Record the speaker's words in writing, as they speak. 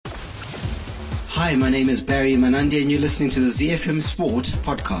Hi, my name is Barry Manandi and you're listening to the ZFM Sport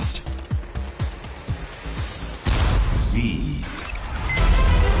podcast. Z.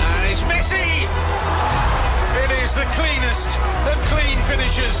 And it's Messi! It is the cleanest of clean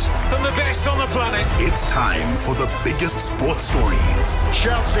finishes and the best on the planet. It's time for the biggest sports stories.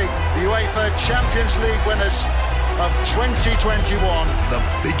 Chelsea, the UEFA Champions League winners of 2021. The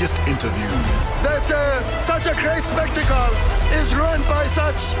biggest interviews. That such a great spectacle is ruined by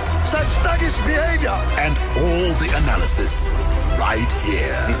such thuggish behavior. And all the analysis right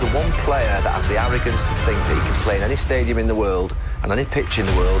here. He's the one player that has the arrogance to think that he can play in any stadium in the world and any pitch in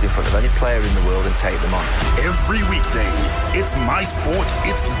the world in front of any player in the world and take them on. Every weekday, it's my sport,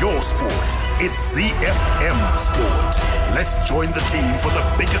 it's your sport. It's ZFM Sport. Let's join the team for the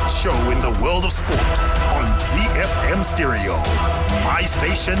biggest show in the world of sport on ZFM Stereo. My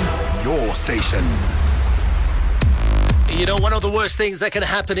station, your station. You know, one of the worst things that can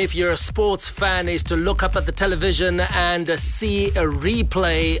happen if you're a sports fan is to look up at the television and see a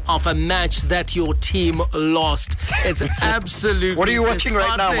replay of a match that your team lost. It's absolutely What are you watching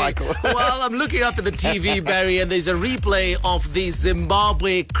right now, Michael? Well, I'm looking up at the TV, Barry, and there's a replay of the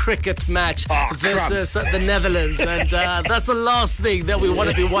Zimbabwe cricket match versus the Netherlands. And that's the last thing that we want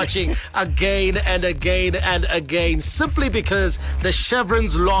to be watching again and again and again, simply because the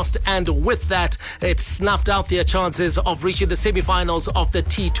Chevrons lost, and with that, it snuffed out their chances of reaching the semi-finals of the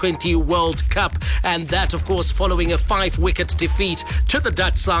T20 World Cup, and that of course following a 5-wicket defeat to the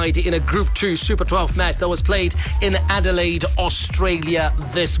Dutch side in a Group 2 Super 12 match that was played in Adelaide, Australia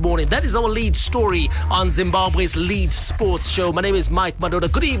this morning. That is our lead story on Zimbabwe's lead sports show. My name is Mike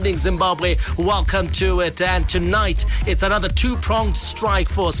Madoda. Good evening, Zimbabwe. Welcome to it. And tonight it's another two-pronged strike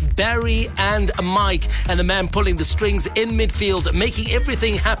force, Barry and Mike, and the man pulling the strings in midfield, making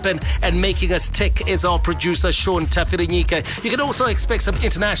everything happen and making us tick is our producer Sean Tafiri. You can also expect some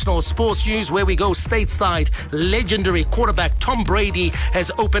international sports news where we go stateside. Legendary quarterback Tom Brady has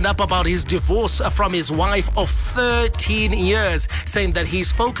opened up about his divorce from his wife of 13 years, saying that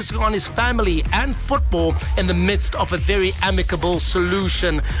he's focusing on his family and football in the midst of a very amicable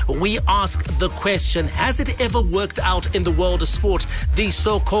solution. We ask the question, has it ever worked out in the world of sport? These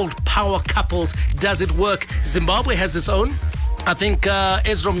so-called power couples, does it work? Zimbabwe has its own. I think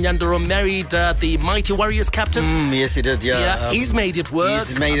Ezra Mnyandoro married the Mighty Warriors captain. Yes, he did, yeah. He's made it work.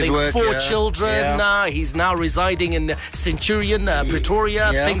 He's made it work, 4 children. He's now residing in Centurion,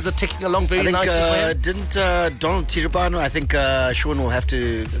 Pretoria. Yeah. Things are ticking along very nicely for him. Didn't Donald Tiribano, I think Sean will have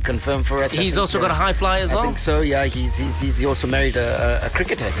to confirm for us. He's also got a high fly as well? I think so, yeah. He also married a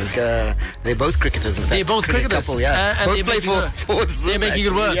cricketer, I think. They're both cricketers, in fact. They're both cricketers. Couple, yeah. And both play for they're making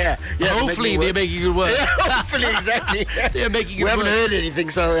it work. Yeah. Hopefully they're making it work. Yeah, hopefully, exactly. They're making it We work. haven't heard anything,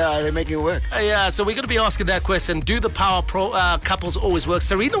 so they're making it work. Yeah, so we're going to be asking that question. Do the power couples always work?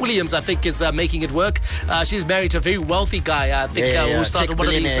 Serena Williams, I think, is making it work. She's married to a very wealthy guy, I think, who started one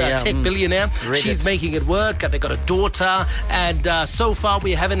of these tech billionaire. She's making it work. They got a daughter. And so far,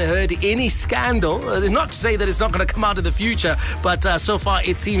 we haven't heard any scandal. Not to say that it's not going to come out in the future, but so far,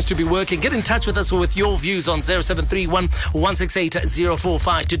 it seems to be working. Get in touch with us with your views on 0731 168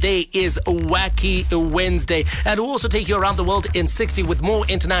 045. Today is Wacky Wednesday. And we'll also take you around the world in 60 with more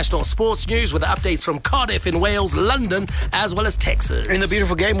international sports news with updates from Cardiff in Wales, London, as well as Texas. In the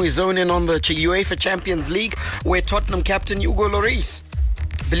beautiful game, we zone in on the UEFA Champions League, where Tottenham captain Hugo Lloris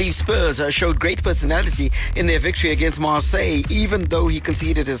believes Spurs showed great personality in their victory against Marseille, even though he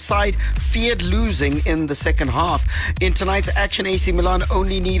conceded his side feared losing in the second half. In tonight's action, AC Milan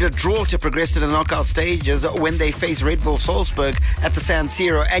only need a draw to progress to the knockout stages when they face Red Bull Salzburg at the San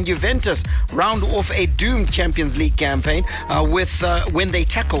Siro. And Juventus round off a doomed Champions League campaign when they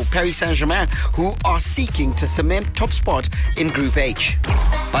tackle Paris Saint-Germain, who are seeking to cement top spot in Group H.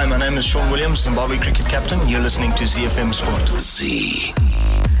 Hi, my name is Sean Williams, Zimbabwe cricket captain. You're listening to ZFM Sport. Z.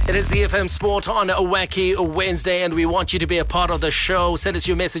 It is ZFM Sport on a Wacky Wednesday, and we want you to be a part of the show. Send us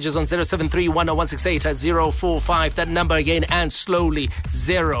your messages on 0731 168 045. That number again, and slowly,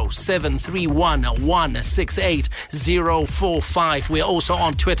 0731 168 045. We're also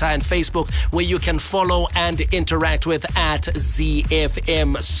on Twitter and Facebook, where you can follow and interact with at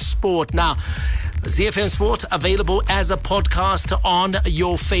ZFM Sport. Now, ZFM Sport available as a podcast on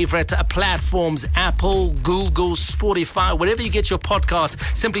your favorite platforms, Apple, Google, Spotify, wherever you get your podcast.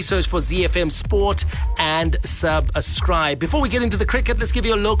 Simply search for ZFM Sport and subscribe. Before we get into the cricket, let's give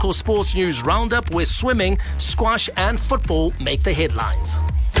you a local sports news roundup where swimming, squash and football make the headlines.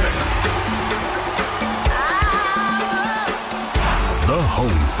 The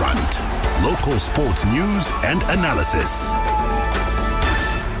Home Front. Local sports news and analysis.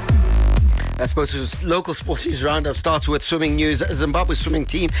 Sports local sports news roundup starts with swimming news. Zimbabwe's swimming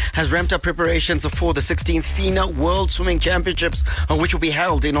team has ramped up preparations for the 16th FINA World Swimming Championships, which will be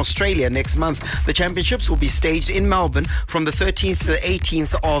held in Australia next month. The championships will be staged in Melbourne from the 13th to the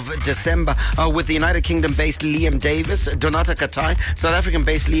 18th of December, with the United Kingdom-based Liam Davis, Donata Katai, South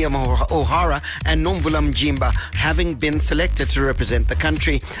African-based Liam O'Hara, and Nomvula Mjimba having been selected to represent the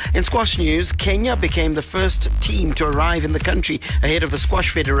country. In squash news, Kenya became the first team to arrive in the country ahead of the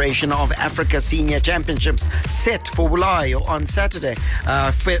Squash Federation of Africa Senior Championships set for Bulawayo on Saturday.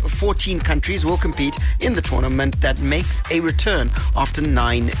 14 countries will compete in the tournament that makes a return after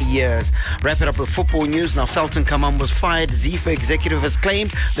 9 years. Wrap it up with football news. Now, Felton Kamam was fired. ZIFA executive has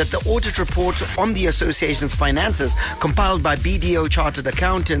claimed that the audit report on the association's finances compiled by BDO Chartered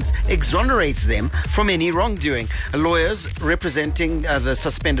Accountants exonerates them from any wrongdoing. Lawyers representing the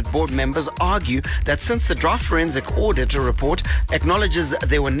suspended board members argue that since the draft forensic audit report acknowledges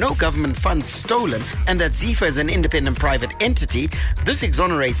there were no government funds stolen and that ZIFA is an independent private entity, this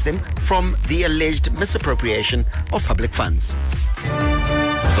exonerates them from the alleged misappropriation of public funds.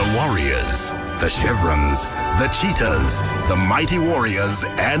 The Warriors, the Chevrons, the Cheetahs, the Mighty Warriors,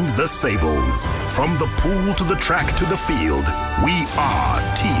 and the Sables. From the pool to the track to the field, we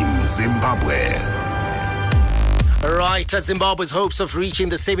are Team Zimbabwe. Right, Zimbabwe's hopes of reaching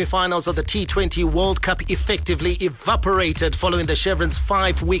the semi-finals of the T20 World Cup effectively evaporated following the Chevrons'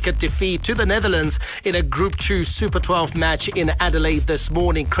 5-wicket defeat to the Netherlands in a Group 2 Super 12 match in Adelaide this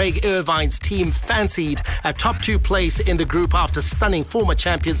morning. Craig Irvine's team fancied a top 2 place in the group after stunning former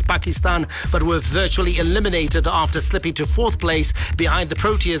champions Pakistan, but were virtually eliminated after slipping to 4th place behind the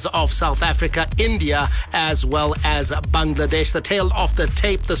Proteas of South Africa, India, as well as Bangladesh. The tail of the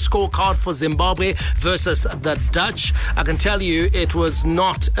tape, the scorecard for Zimbabwe versus the Dutch. I can tell you it was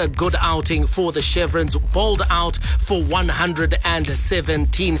not a good outing for the Chevrons. Bowled out for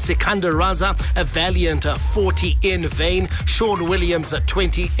 117. Sikandar Raza, a valiant 40 in vain. Sean Williams,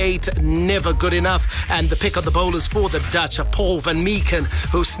 28, never good enough. And the pick of the bowlers for the Dutch, Paul van Meeken,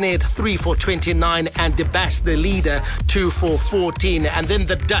 who snared 3 for 29 and debashed the leader 2 for 14. And then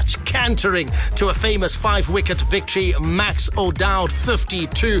the Dutch cantering to a famous 5-wicket victory. Max O'Dowd,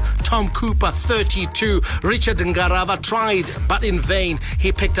 52. Tom Cooper, 32. Richard Ngarava tried, but in vain.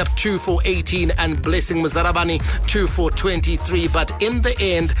 He picked up 2 for 18 and Blessing Muzarabani 2 for 23. But in the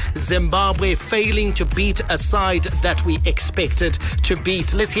end, Zimbabwe failing to beat a side that we expected to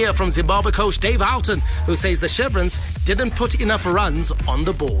beat. Let's hear from Zimbabwe coach Dave Houghton, who says the Chevrons didn't put enough runs on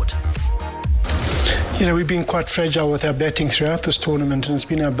the board. You know, we've been quite fragile with our batting throughout this tournament, and it's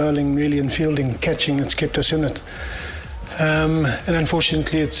been our bowling really and fielding, catching that's kept us in it. And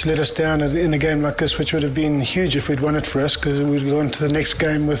unfortunately it's let us down in a game like this, which would have been huge if we'd won it for us, because we'd go on to the next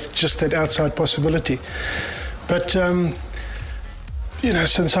game with just that outside possibility. But you know,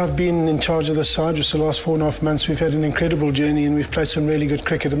 since I've been in charge of this side, just the last 4.5 months, we've had an incredible journey and we've played some really good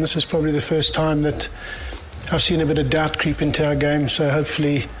cricket, and this is probably the first time that I've seen a bit of doubt creep into our game, so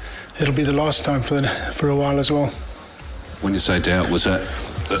hopefully it'll be the last time for a while as well. When you say doubt, was that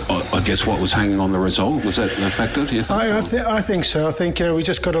I guess what was hanging on the result? Was that a factor, do you think? I think so. I think, you know, we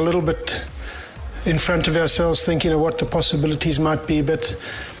just got a little bit in front of ourselves thinking of what the possibilities might be. But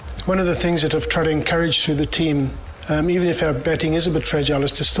one of the things that I've tried to encourage through the team, even if our batting is a bit fragile,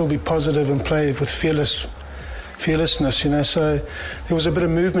 is to still be positive and play with fearlessness, you know. So there was a bit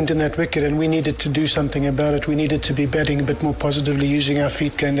of movement in that wicket and we needed to do something about it. We needed to be batting a bit more positively, using our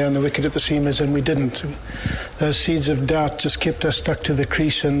feet going down the wicket at the seamers, and we didn't. Those seeds of doubt just kept us stuck to the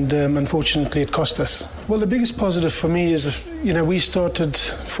crease, and unfortunately it cost us. Well, the biggest positive for me is, you know, we started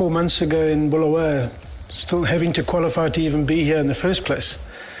 4 months ago in Bulawayo, still having to qualify to even be here in the first place.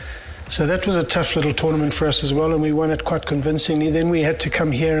 So that was a tough little tournament for us as well, and we won it quite convincingly. Then we had to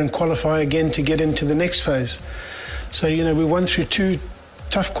come here and qualify again to get into the next phase. So, you know, we went through 2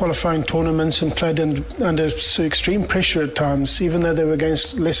 tough qualifying tournaments and played under extreme pressure at times, even though they were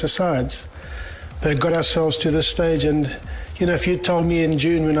against lesser sides. But got ourselves to this stage, and, you know, if you'd told me in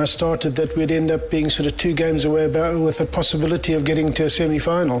June when I started that we'd end up being sort of 2 games away with the possibility of getting to a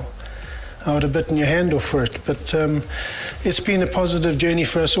semi-final, I would have bitten your hand off for it. But it's been a positive journey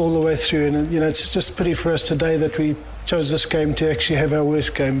for us all the way through, and, you know, it's just pity for us today that we chose this game to actually have our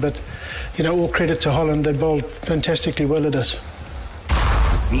worst game. But, you know, all credit to Holland. They bowled fantastically well at us.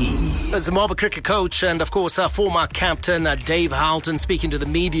 Zimbabwe cricket coach and, of course, former captain Dave Houghton speaking to the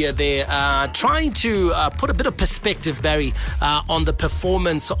media there, trying to put a bit of perspective, Barry, on the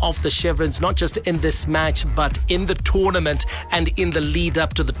performance of the Chevrons, not just in this match, but in the tournament and in the lead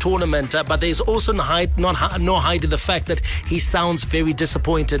up to the tournament. But there's also no hiding the fact that he sounds very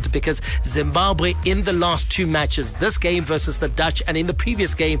disappointed because Zimbabwe in the last two matches, this game versus the Dutch and in the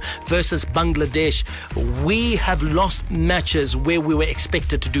previous game versus Bangladesh, we have lost matches where we were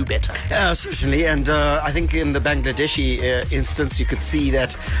expected to do better. Certainly, and I think in the Bangladeshi instance, you could see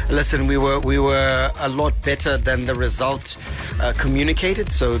that. Listen, we were a lot better than the result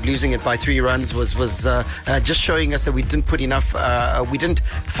communicated. So losing it by 3 runs was just showing us that we didn't put enough. We didn't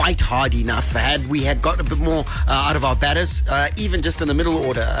fight hard enough. Had we got a bit more out of our batters, even just in the middle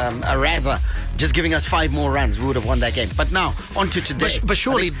order, Raza just giving us 5 more runs, we would have won that game. But now on to today. But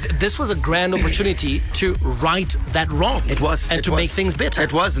surely this was a grand opportunity to right that wrong. It was, and to make things better.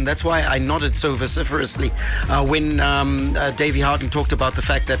 It was, and that's why I nodded so vociferously when Davey Houghton talked about the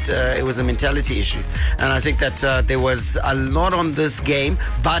fact that it was a mentality issue. And I think that there was a lot on this game,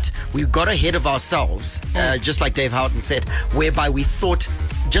 but we got ahead of ourselves, just like Dave Houghton said, whereby we thought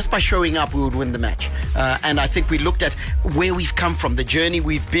just by showing up we would win the match. And I think we looked at where we've come from, the journey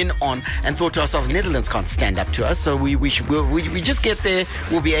we've been on, and thought to ourselves, Netherlands can't stand up to us, so we just get there,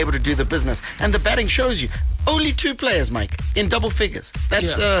 we'll be able to do the business. And the batting shows you. Only 2 players, Mike, in double figures.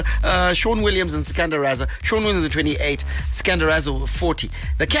 That's Sean Williams and Sikandar Raza. Sean Williams with 28, Sikandar Raza with 40.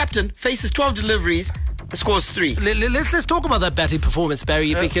 The captain faces 12 deliveries, scores 3. Let's talk about that batting performance,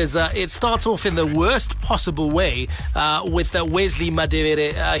 Barry, because it starts off in the worst possible way with Wesley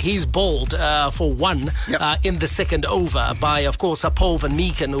Madere. He's bowled for 1 in the second over by, of course, Paul van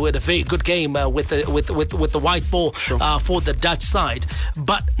Meeken, who had a very good game with the white ball for the Dutch side.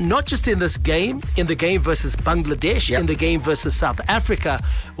 But not just in this game, in the game versus Bangladesh, in the game versus South Africa,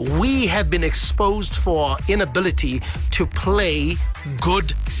 we have been exposed for our inability to play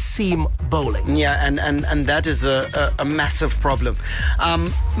good seam bowling. Yeah, and that is a massive problem.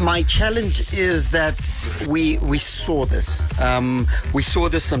 My challenge is that we saw this. We saw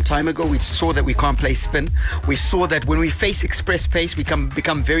this some time ago. We saw that we can't play spin. We saw that when we face express pace, we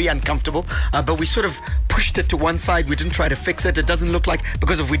become very uncomfortable. But we sort of pushed it to one side. We didn't try to fix it. It doesn't look like,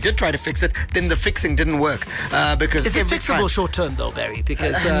 because if we did try to fix it, then the fixing didn't work. Because is it fixable short term though, Barry?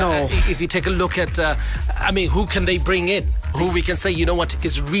 Because no. If you take a look at, who can they bring in? Who we can say, you know what,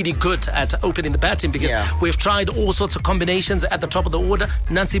 is really good at opening the batting, because we've tried all sorts of combinations at the top of the order.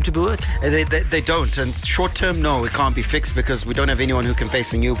 None seem to be working. They don't. And short term, no, it can't be fixed because we don't have anyone who can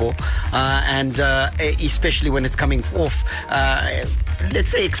face a new ball. And especially when it's coming off, let's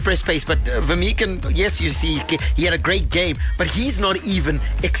say express pace. But Vermeeken, yes, you see, he had a great game, but he's not even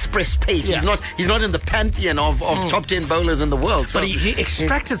express pace. Yeah. He's not in the pantheon of top 10 bowlers in the world. So but he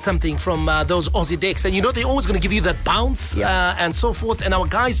extracted something from those Aussie decks. And they're always going to give you that bounce. And so forth, and our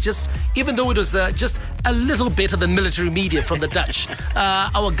guys just, even though it was just a little better than military media from the Dutch,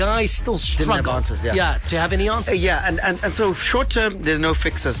 our guys still struggle. Didn't have answers, to have any answers. And so short term, there's no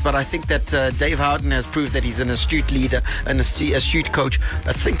fixes, but I think that Dave Houghton has proved that he's an astute leader, an astute coach,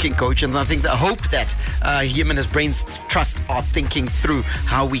 a thinking coach, and I hope that him and his brains trust are thinking through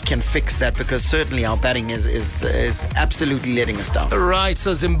how we can fix that, because certainly our batting is absolutely letting us down. Right,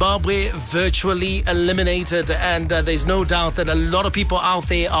 so Zimbabwe virtually eliminated, and there's no doubt that a lot of people out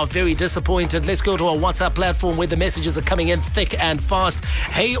there are very disappointed. Let's go to our WhatsApp platform where the messages are coming in thick and fast.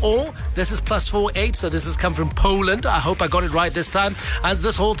 Hey all, this is +48, so this has come from Poland. I hope I got it right this time, as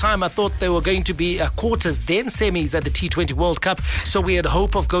this whole time I thought there were going to be quarters, then semis at the T20 World Cup, so we had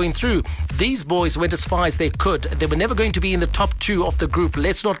hope of going through. These boys went as far as they could. They were never going to be in the top 2 of the group.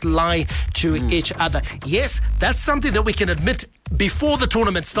 Let's not lie to each other. Yes, that's something that we can admit before the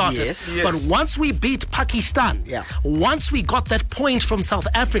tournament started. Yes. But once we beat Pakistan, once we got that point from South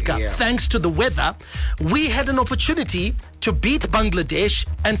Africa, thanks to the weather, we had an opportunity to beat Bangladesh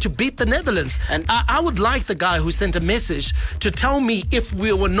and to beat the Netherlands. And I would like the guy who sent a message to tell me if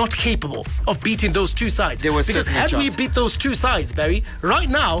we were not capable of beating those 2 sides. Because had we beat those 2 sides, Barry, right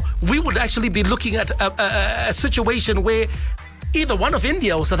now we would actually be looking at a situation where either one of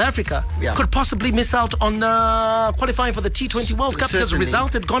India or South Africa could possibly miss out on qualifying for the T20 World Cup because the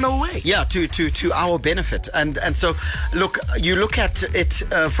results had gone away. Yeah, to our benefit. And so, look, you look at it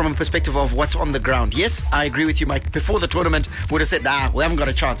from a perspective of what's on the ground. Yes, I agree with you, Mike. Before the tournament, we would have said, we haven't got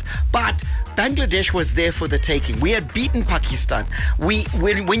a chance. But Bangladesh was there for the taking. We had beaten Pakistan.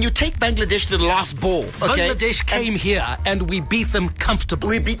 When you take Bangladesh to the last ball, Bangladesh came here and we beat them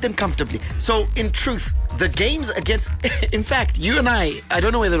comfortably. So, in truth, the games against, in fact, you and I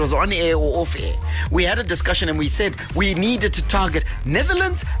don't know whether it was on air or off air, we had a discussion and we said we needed to target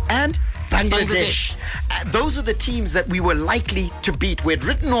Netherlands and Bangladesh. Those are the teams that we were likely to beat. We had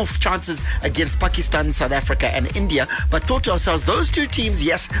written off chances against Pakistan, South Africa and India, but thought to ourselves, those two teams,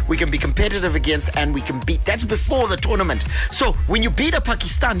 yes, we can be competitive against and we can beat. That's before the tournament. So when you beat a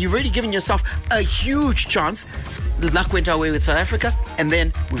Pakistan, you're really giving yourself a huge chance. Luck went our way with South Africa, and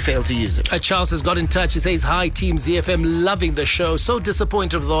then we failed to use it. Charles has got in touch. He says, hi, Team ZFM, loving the show. So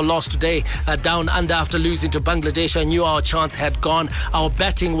disappointed with our loss today. Down under after losing to Bangladesh. I knew our chance had gone. Our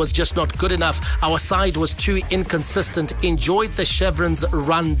batting was just not good enough. Our side was too inconsistent. Enjoyed the Chevrons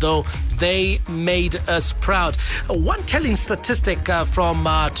run, though. They made us proud. One telling statistic from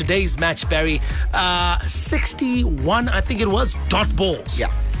today's match, Barry, 61, I think it was, dot balls.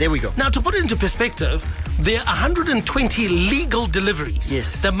 Yeah, there we go. Now, to put it into perspective, there are 120 legal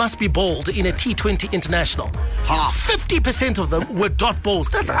deliveries that must be bowled in a T20 international. 50% of them were dot balls.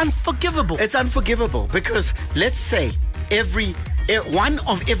 That's unforgivable. It's unforgivable because let's say one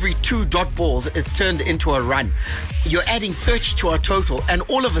of every 2 dot balls it's turned into a run. You're adding 30 to our total, and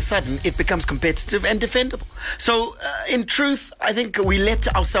all of a sudden it becomes competitive and defendable. So in truth, I think we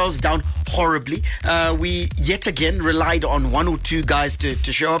let ourselves down horribly. We yet again relied on 1 or 2 guys to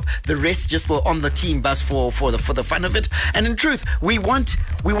show up. The rest just were on the team bus for the fun of it. And in truth, we want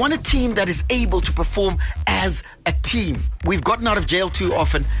a team that is able to perform as a team. We've gotten out of jail too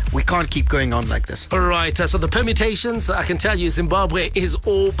often. We can't keep going on like this. All right. So the permutations, I can tell you, Zimbabwe is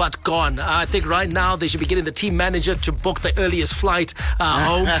all but gone. I think right now they should be getting the team manager to book the earliest flight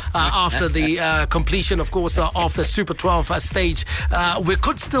home after the completion, of course, of the Super 12 stage. We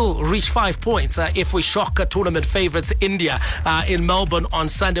could still reach 5 points if we shock tournament favourites India in Melbourne on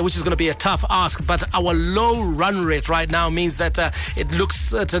Sunday, which is going to be a tough ask. But our low run rate right now means that it looks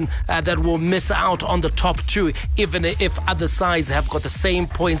certain that we'll miss out on the top 2, even if other sides have got the same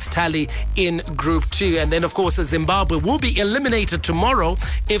points tally in Group 2. And then, of course, Zimbabwe will be eliminated tomorrow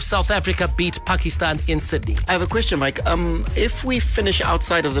if South Africa beat Pakistan in Sydney. I have a question, Mike. If we finish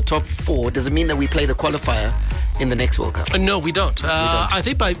outside of the top 4, does it mean that we play the qualifier in the next World Cup? No, we don't. I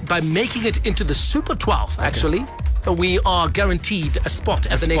think by making it into the Super 12, actually, we are guaranteed a spot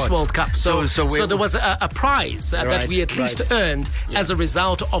at the next World Cup. So there was a prize that we at least earned as a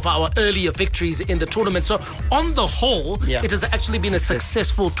result of our earlier victories in the tournament. So on the whole, it has actually been a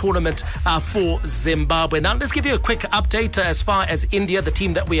successful tournament for Zimbabwe. Now, let's give you a quick update as far as India, the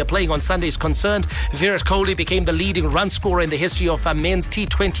team that we are playing on Sunday, is concerned. Virat Kohli became the leading run scorer in the history of men's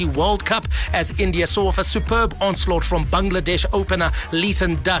T20 World Cup as India saw off a superb onslaught from Bangladesh opener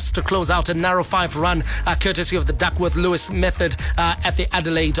Leighton Duss to close out a narrow 5-run courtesy of the Duckworth-Lewis method at the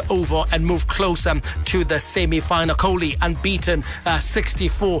Adelaide Oval and move closer to the semi-final. Kohli, unbeaten,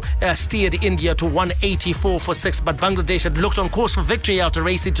 64, steered India to 184 for 6, but Bangladesh had looked on course for victory after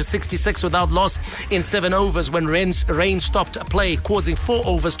racing to 66 without loss in 7 overs when rain stopped play, causing 4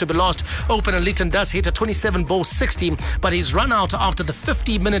 overs to be lost. Opener Leighton Duss hit a 27-ball 60, but his run out after the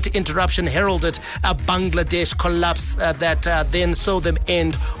 50-minute interruption heralded a Bangladesh collapse that then saw them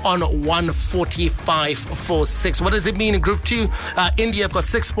end on 145 for 6. What does it mean in Group 2? India have got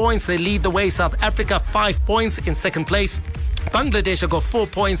 6 points. They lead the way. South Africa, 5 points in second place. Bangladesh have got 4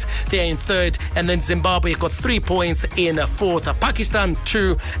 points. They're in third. And then Zimbabwe have got 3 points in fourth. Pakistan,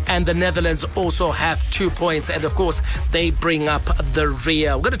 2. And the Netherlands also have 2 points. And, of course, they bring up the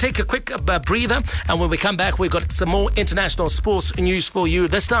rear. We're going to take a quick breather. And when we come back, we've got some more international sports news for you.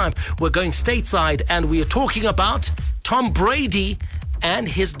 This time, we're going stateside. And we are talking about Tom Brady and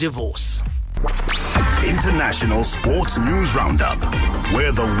his divorce. International Sports News Roundup,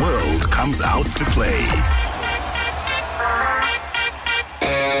 where the world comes out to play.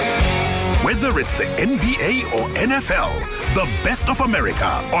 Whether it's the NBA or NFL, the best of America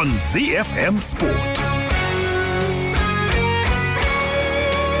on ZFM Sport.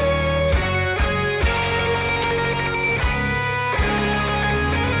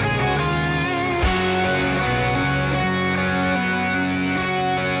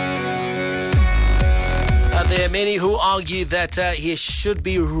 There are many who argue that he should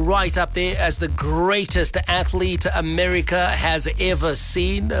be right up there as the greatest athlete America has ever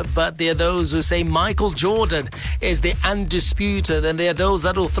seen. But there are those who say Michael Jordan is the undisputed, and there are those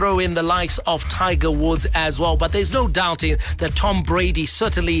that will throw in the likes of Tiger Woods as well. But there's no doubting that Tom Brady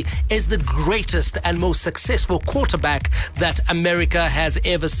certainly is the greatest and most successful quarterback that America has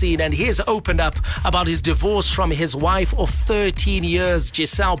ever seen. And he has opened up about his divorce from his wife of 13 years,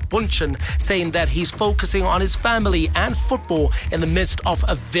 Gisele Bündchen, saying that he's focusing on his family and football in the midst of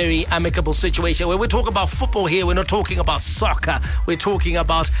a very amicable situation. When we talk about football here, we're not talking about soccer. We're talking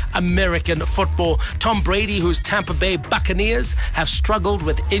about American football. Tom Brady, whose Tampa Bay Buccaneers have struggled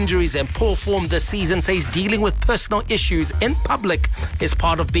with injuries and poor form this season, says dealing with personal issues in public is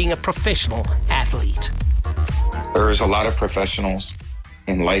part of being a professional athlete. There's a lot of professionals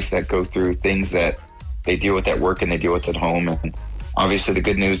in life that go through things that they deal with at work and they deal with at home. And obviously the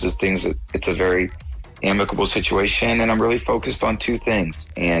good news is it's a very amicable situation, and I'm really focused on two things,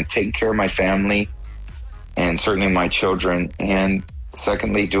 and taking care of my family and certainly my children, and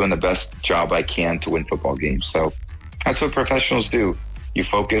secondly, doing the best job I can to win football games. So that's what professionals do. You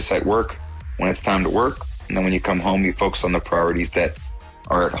focus at work when it's time to work, and then when you come home, you focus on the priorities that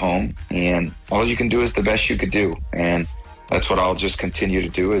are at home, and all you can do is the best you could do. And that's what I'll just continue to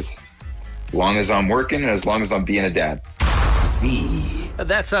do, as long as I'm working and as long as I'm being a dad.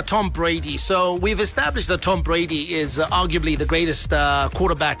 That's Tom Brady. So we've established that Tom Brady is arguably the greatest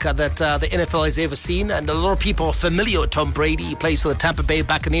quarterback that the NFL has ever seen, and a lot of people are familiar with Tom Brady. He plays for the Tampa Bay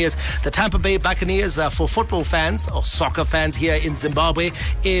Buccaneers. The Tampa Bay Buccaneers, for football fans or soccer fans here in Zimbabwe,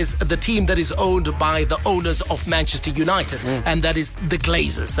 is the team that is owned by the owners of Manchester United, and that is the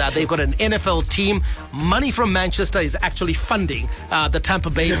Glazers. They've got an NFL team. Money from Manchester is actually funding the Tampa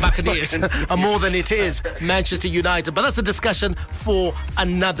Bay Buccaneers more than it is Manchester United. But that's a discussion for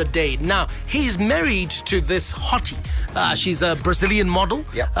another day. Now, he's married to this hottie. She's a Brazilian model,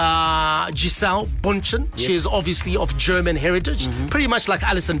 Gisele Bündchen. Yes. She is obviously of German heritage, pretty much like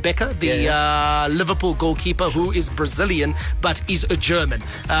Alisson Becker, the Liverpool goalkeeper, who is Brazilian but is a German.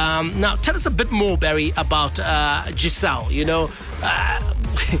 Now, tell us a bit more, Barry, about Gisele. You know,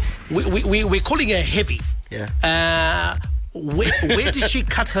 we're calling her heavy. Yeah. Where did she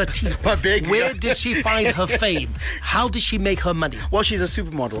cut her teeth? Where did she find her fame? How did she make her money? Well, she's a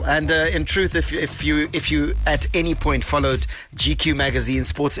supermodel, and in truth, if you at any point followed GQ magazine,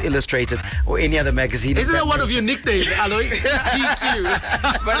 Sports Illustrated, or any other magazine, isn't that one of your nicknames, Alois? GQ,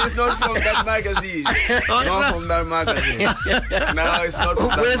 but it's not from that magazine. Not from that magazine. No, it's not from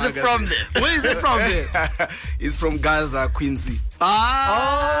that magazine. Where is it from? Where is it from? There? It's from Gaza, Quincy. Okay.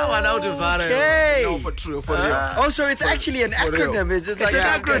 No, for true. So it's actually an acronym. It's an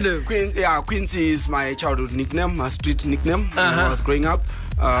acronym. Quincy is my childhood nickname, my street nickname when I was growing up.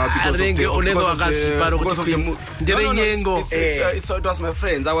 Because of the it was my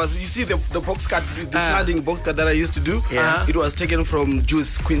friends. You see the box cut, the sliding box cut that I used to do. It was taken from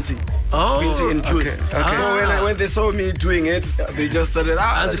Juice Quincy. Quincy and Juice. Okay. So when they saw me doing it, they just started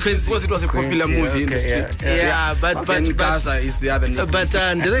because it was a popular movie in the street. But Gaza is the other name. But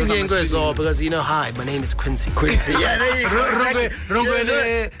Nyengo is all because hi, my name is Quincy. Quincy. Yeah, there you go.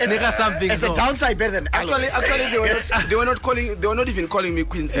 Something. It's a downside better than actually they were not even calling me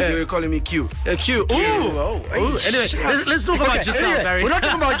Quincy. They were calling me Q. Q. Anyway, let's talk about Gisele, Barry. We're not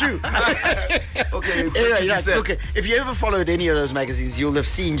talking about you. Okay. If you ever followed any of those magazines, you'll have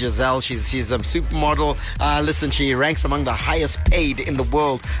seen Gisele. She's a supermodel. Listen, she ranks among the highest paid in the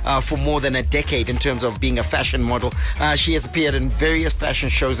world for more than a decade in terms of being a fashion model. She has appeared in various fashion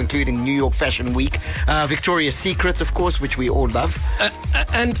shows, including New York Fashion Week, Victoria's Secrets, of course, which we all love.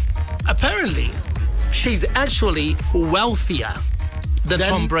 And apparently, she's actually wealthier than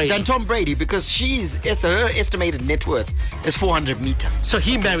Tom Brady, because her estimated net worth is 400 meter. So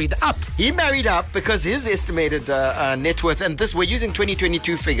he married up. He married up because his estimated net worth, and we're using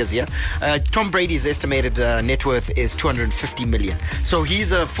 2022 figures here. Tom Brady's estimated net worth is 250 million. So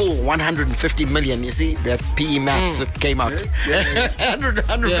he's a full 150 million. You see that PE maths came out.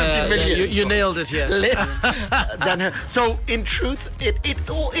 150 million. You nailed it here. Less than her. So in truth,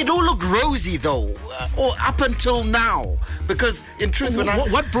 it all looked rosy though, or up until now, because in truth.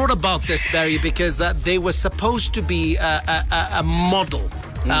 What brought about this, Barry? Because they were supposed to be a model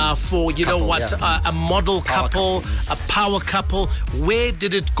for, a model couple, a power couple. Where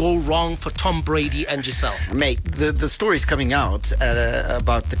did it go wrong for Tom Brady and Gisele? Mate, the stories coming out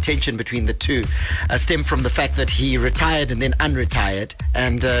about the tension between the two stem from the fact that he retired and then unretired,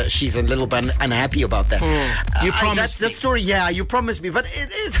 and she's a little bit unhappy about that. You promised me. The story, you promised me, but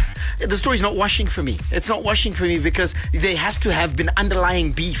the story's not washing for me. It's not washing for me because there has to have been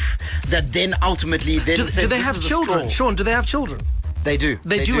underlying beef that then ultimately do they have children? Sean, do they have children? They do.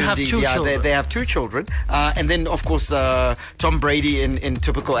 They do have two children. They have two children. And then, of course, Tom Brady, in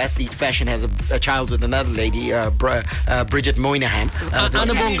typical athlete fashion, has a child with another lady, Bridget Moynihan. What do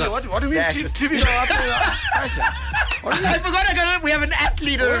you mean? I forgot we have an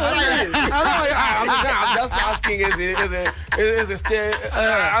athlete. I'm just asking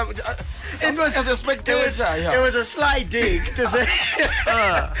It was as a spectator. It was a sly dig to say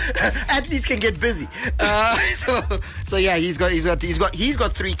athletes can get busy. So yeah, he's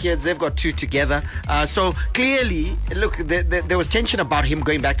got 3 kids. They've got 2 together. So clearly, look, there was tension about him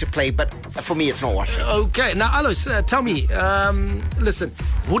going back to play, but for me, it's not washing. Okay, now Alois, tell me, listen,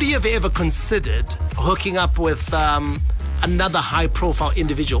 would you have ever considered hooking up with another high-profile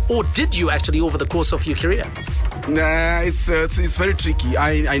individual, or did you actually over the course of your career? Nah, it's very tricky.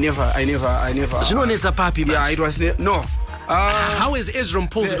 I never. Yeah, it was no. How has Esrom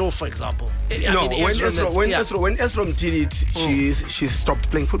pulled it off, for example? When Esrom did it, she stopped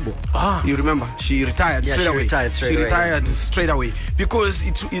playing football. You remember? She retired straight away. She retired straight away because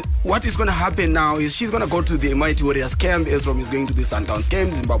what is going to happen now is she's going to go to the Mighty Warriors camp. Esrom is going to the Sundowns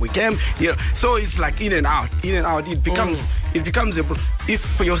camp, Zimbabwe camp. Yeah, so it's like in and out. It becomes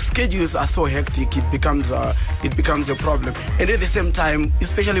if your schedules are so hectic, it becomes a problem. And at the same time,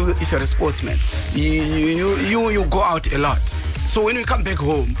 especially if you're a sportsman, you go out a lot. So when you come back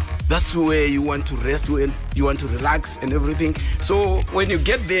home, that's where you want to rest, when you want to relax and everything. So when you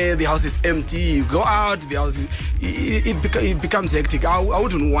get there, the house is empty. You go out, the house it becomes hectic. I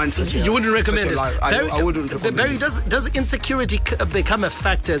wouldn't want such. You wouldn't recommend it. I wouldn't recommend. Barry, does insecurity become a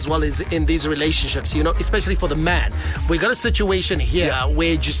factor as well as in these relationships? You know, especially for the man. We got a situation here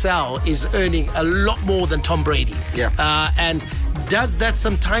where Giselle is earning a lot more than Tom Brady. And does that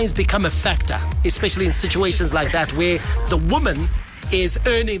sometimes become a factor, especially in situations like that where the woman is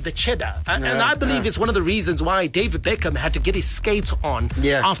earning the cheddar? And I believe it's one of the reasons why David Beckham had to get his skates on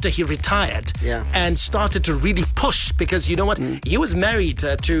after he retired and started to really push, because you know what? He was married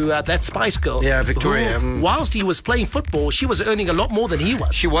to that Spice Girl. Victoria. Who, whilst he was playing football, she was earning a lot more than he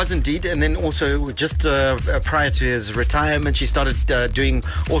was. She was indeed. And then also just prior to his retirement, she started doing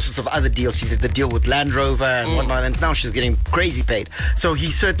all sorts of other deals. She did the deal with Land Rover and whatnot, and now she's getting crazy paid. So he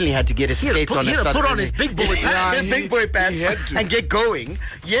certainly had to get his skates on. He had to put on his big boy pants. His big boy pants and get going.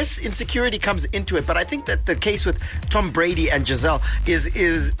 Yes, insecurity comes into it, but I think that the case with Tom Brady and Giselle is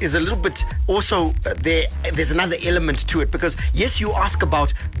a little bit also there's another element to it, because yes, you ask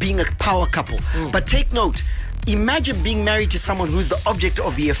about being a power couple, but take note. Imagine being married to someone who's the object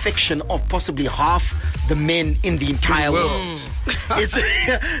of the affection of possibly half the men in the entire world. It's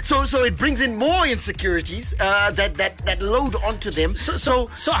so it brings in more insecurities that load onto them. So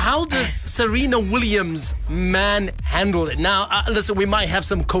how does Serena Williams' man handle it? Now, listen, we might have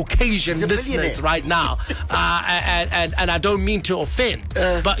some Caucasian listeners right now, and I don't mean to offend,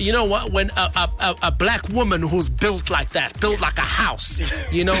 but you know what? When a black woman who's built like that, built like a house,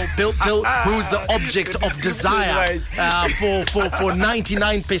 you know, built who's the object of desire for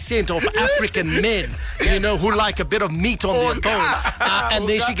 99% of African men, you know, who like a bit of meat on their bone, and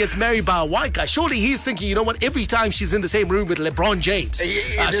then she gets married by a white guy. Surely he's thinking, you know what, every time she's in the same room with LeBron James,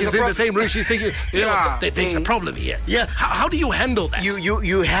 she's in the same room, she's thinking, you know, there's a problem here. How do you handle that?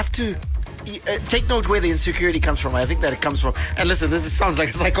 You have to take note where the insecurity comes from. I think that it comes from, and listen, this sounds like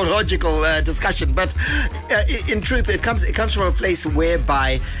a psychological discussion, but in truth, it comes from a place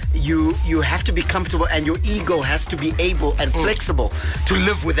whereby you have to be comfortable, and your ego has to be able and flexible to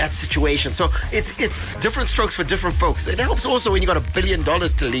live with that situation. So it's different strokes for different folks. It helps also when you got $1 billion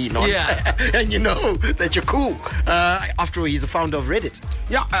to lean on, and you know that you're cool. After all, he's the founder of Reddit.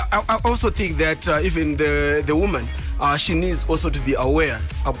 I also think that even the woman, she needs also to be aware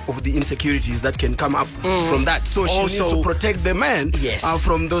of the insecurities that can come up from that. So she needs to protect the man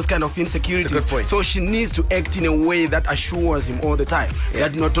from those kind of insecurities. That's a good point. So she needs to act in a way that assures him all the time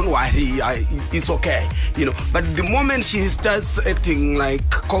that don't worry, it's okay, you know. But the moment she starts acting like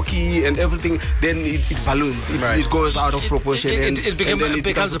cocky and everything, then it balloons. It goes out of proportion. It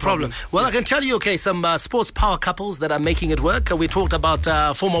becomes a problem. Well, I can tell you, some sports power couples that are making it work. We talked about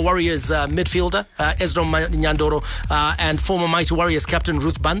former Warriors midfielder Esrom Nyandoro and former Mighty Warriors captain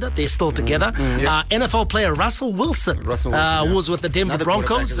Ruth Banda. They're still together. NFL player Russell Wilson, who was with the Denver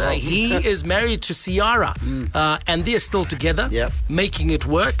Broncos. He is married to Ciara, and they're still together, making it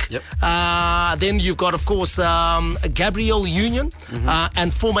work. Then you've got, of course, Gabrielle Union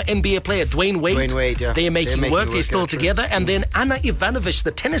and former NBA player Dwayne Wade. They're making work. They're still together. And then Anna Ivanovic,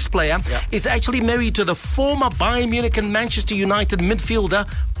 the tennis player, is actually married to the former Bayern Munich and Manchester United midfielder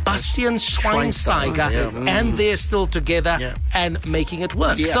Bastian Schweinsteiger, and they're still together and making it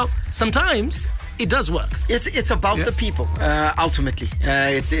work. So sometimes it does work. It's about the people ultimately.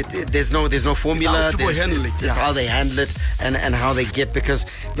 There's no formula. It's how they handle it and how they get. Because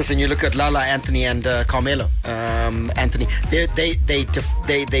listen, you look at Lala Anthony and Carmelo Anthony.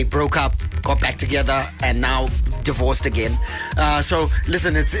 They broke up, got back together, and now divorced again. So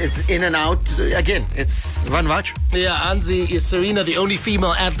listen, it's in and out again. It's one watch. Yeah, Anzi, is Serena the only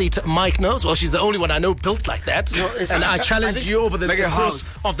female athlete Mike knows? Well, she's the only one I know built like that. No, and I challenge you over the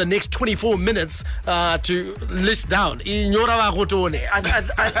course of the next 24 minutes to list down. I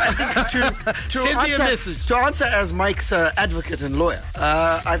think send me a message. To answer as Mike's advocate and lawyer,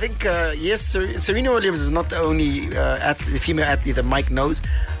 I think yes, Serena Williams is not the only female athlete that Mike knows,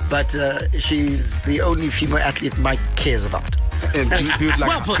 but she's the only female athlete Mike cares about. Built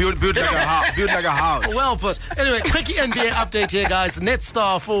like a house. Well put. Anyway, quick NBA update here, guys.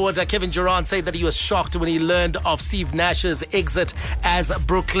 Netstar forward Kevin Durant said that he was shocked when he learned of Steve Nash's exit as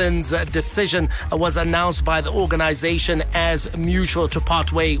Brooklyn's decision was announced by the organization as mutual to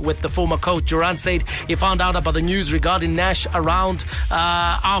part way with the former coach. Durant said he found out about the news regarding Nash around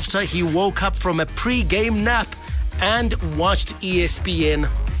after he woke up from a pre-game nap and watched ESPN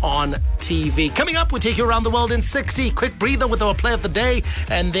on TV. Coming up, we'll take you around the world in 60. Quick breather with our play of the day,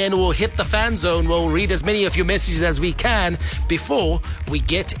 and then we'll hit the fan zone. We'll read as many of your messages as we can before we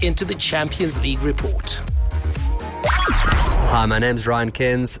get into the Champions League report. Hi, my name's Ryan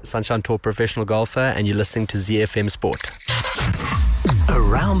Kens, Sunshine Tour professional golfer, and you're listening to ZFM Sport.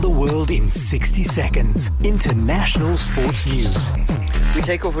 Around the world in 60 seconds. International sports news. We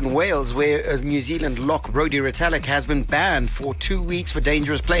take off in Wales, where New Zealand lock Brodie Retallick has been banned for 2 weeks for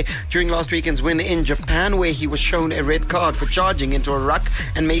dangerous play during last weekend's win in Japan, where he was shown a red card for charging into a ruck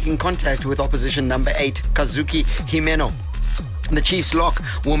and making contact with opposition number 8, Kazuki Himeno. The Chiefs lock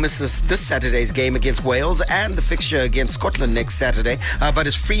will miss this Saturday's game against Wales and the fixture against Scotland next Saturday, but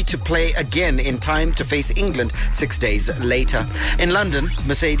is free to play again in time to face England 6 days later. In London,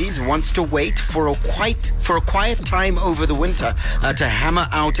 Mercedes wants to wait for a quiet time over the winter to hammer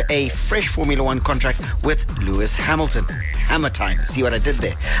out a fresh Formula One contract with Lewis Hamilton. Hammer time. See what I did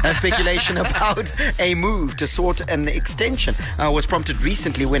there? Speculation about a move to sort an extension was prompted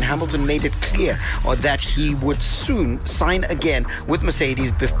recently when Hamilton made it clear that he would soon sign again with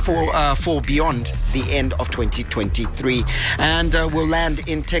Mercedes for beyond the end of 2023. And we'll land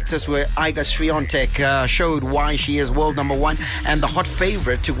in Texas, where Iga Swiatek showed why she is world number one and the hot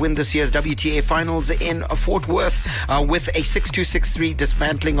favorite to win this year's WTA finals in Fort Worth with a 6-2, 6-3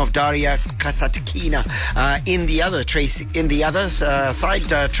 dismantling of Daria Kasatkina. In the other side,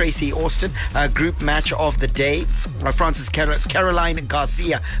 Tracy Austin, group match of the day. Frances Caroline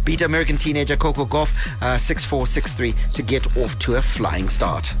Garcia beat American teenager Coco Gauff 6-4, 6-3 to get off to a flying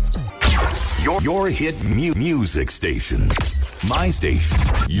start. Your hit music station. My station.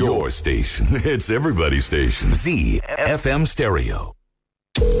 Your station. It's everybody's station. ZFM Stereo.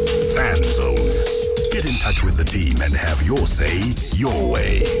 Fan Zone. Get in touch with the team and have your say your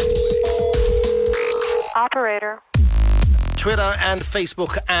way. Operator. Twitter and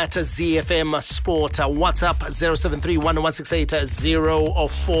Facebook at ZFM Sport. WhatsApp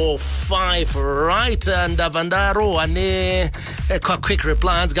 0731-168-045. Right, and Vandaro and quick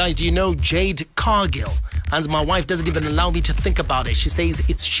replies, guys. Do you know Jade Cargill? And my wife doesn't even allow me to think about it. She says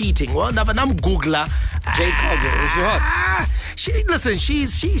it's cheating. Well, I'm Googler. Jade Cargill, is she hot? Listen,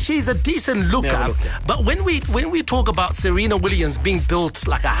 she's a decent looker. But when we talk about Serena Williams being built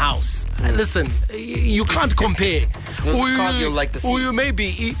like a house, listen, you can't compare. Cargill like the sea. Or you may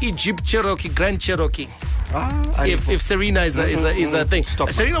be Jeep Cherokee, Grand Cherokee. If Serena is a thing.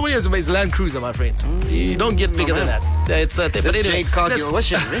 Serena Williams is Land Cruiser, my friend. You don't get bigger than that. It's a thing. But anyway,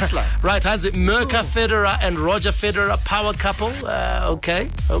 what's your wrestler? Right, Hans, Mirka Federer and Roger Federer, power couple. Okay.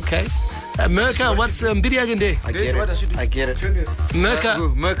 Mirka, what's Mbidi Agende? I get it.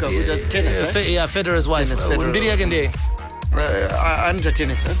 Mirka, who does tennis? Federer's wife. Mbidi Agende. I'm the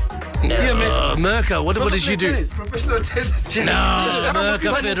tennis, huh? No, Mirka, what did she do? Professional tennis. No,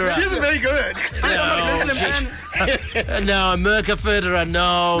 Mirka Federer. She's very good. No, Mirka Federer.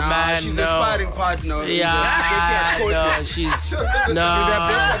 No, man, she's no. a sparring partner. Yeah, no, she's no.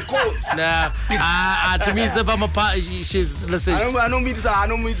 To me, she's listen. I don't meet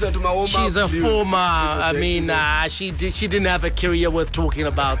her to my home. She's a former. I mean, she didn't have a career worth talking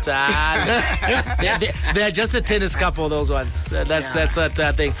about. They're just a tennis couple. Those ones. That's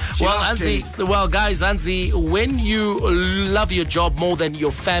that thing. Anzi, when you love your job more than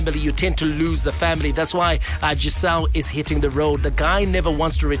your family, you tend to lose the family. That's why Giselle is hitting the road. The guy never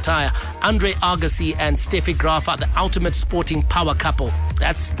wants to retire. Andre Agassi and Steffi Graf are the ultimate sporting power couple.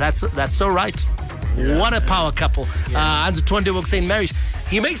 That's so right. Yeah. What a power couple. Anzi Twande was saying marriage.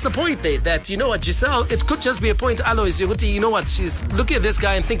 he makes the point there that, you know what, Giselle, it could just be a point, Alois, you know what, she's looking at this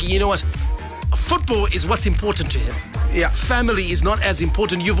guy and thinking, you know what, football is what's important to him. Yeah. Family is not as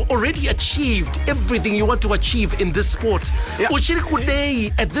important. You've already achieved everything you want to achieve in this sport. Yeah.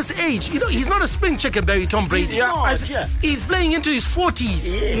 Uchiri at this age, you know, he's not a spring chicken, Barry, Tom Brady. He's playing into his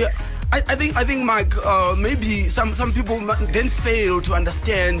 40s. Yes. I think, Mike, maybe some people then fail to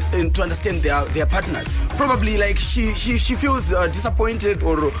understand their partners. Probably like she feels disappointed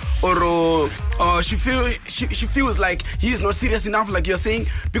or she feels like he's not serious enough, like you're saying,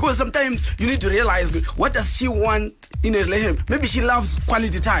 because sometimes you need to realize, what does she want in a relationship? Maybe she loves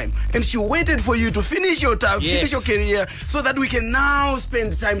quality time, and she waited for you to finish your time, finish your career, so that we can now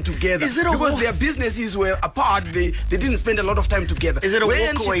spend time together. Because their businesses were apart, they didn't spend a lot of time together. Is it a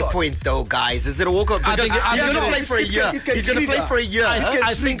walkaway point, though, guys? Is it a walkaway? Because he's going to play for a year. He's going to play for a year.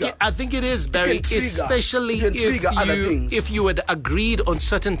 I think it is, Barry, especially if you had agreed on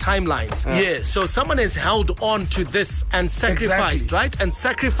certain timelines. Yes. So someone has held on to this and sacrificed, right? And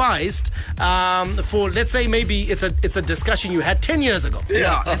sacrificed for, let's say, maybe it's a discussion you had 10 years ago.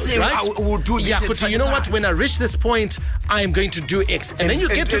 Yeah. Right? I will do this. Yeah, you know what? When I reach this point, I am going to do X, and then you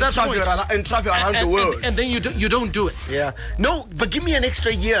get to that point and travel around the world, and then you don't do it. Yeah. No, but give me an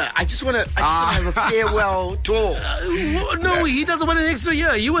extra year. I just want to have a farewell tour. No, he doesn't want an extra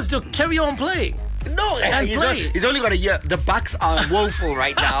year. He wants to carry on playing. No, he's only got a year. The Bucks are woeful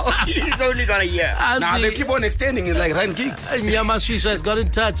right now. He's only got a year. They keep on extending it like Ryan Giggs. Nyamashisha has got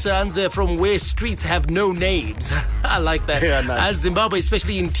in touch, Anze, from where streets have no names. I like that. Yeah, nice. As Zimbabwe,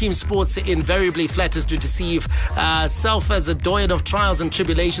 especially in team sports, invariably flatters to deceive. Self as a doyen of trials and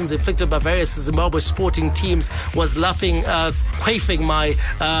tribulations inflicted by various Zimbabwe sporting teams, was laughing, quaffing my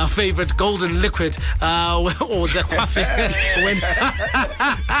favorite golden liquid, or the quaffing,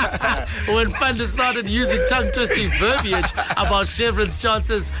 when Panda started using tongue-twisting verbiage about Chevron's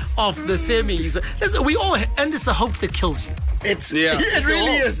chances of the semis. Listen, we all, and it's the hope that kills you. It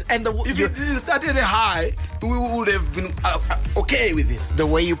really is. And if it didn't start at a high, we would have been okay with this. The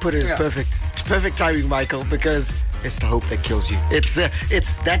way you put it is perfect. It's perfect timing, Michael, because it's the hope that kills you. It's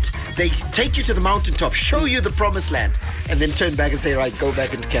that they take you to the mountaintop, show you the promised land, and then turn back and say, right, go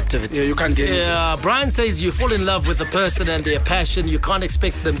back into captivity. Yeah, you can't get it. Brian says you fall in love with the person and their passion. You can't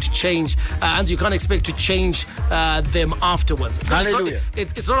expect them to change, and you can't expect to change them afterwards. Hallelujah.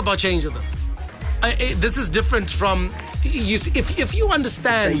 It's not about changing them. This is different from... If you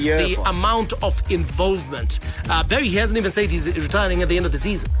understand the amount of involvement, Barry, he hasn't even said he's retiring at the end of the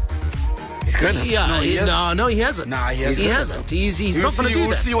season. He's good. Yeah, no, he hasn't. Nah, he hasn't. He's not going to do that.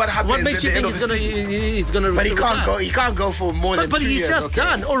 We'll see what happens. What makes you think he's going to? But he can't go. He can't go for more than 2 years. But he's just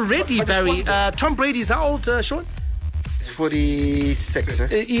done already, Barry. Tom Brady's how old, Sean? He's 46.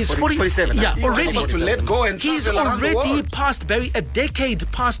 He's 47. Yeah, already. To let go and he's already past, Barry, a decade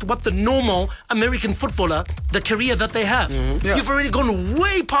past what the normal American footballer, the career that they have. Mm-hmm. You've already gone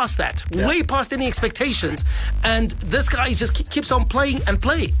way past that, way past any expectations, and this guy just keeps on playing and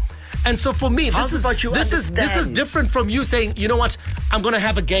playing. And so for me, this is different from you saying, you know what, I'm going to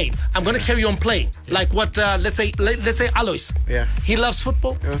have a game. I'm going to carry on playing. Like what, let's say Alois. Yeah. He loves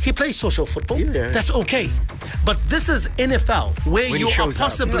football. Yeah. He plays social football. Yeah. That's okay. But this is NFL, where you are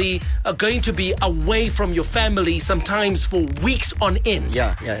possibly going to be away from your family sometimes for weeks on end.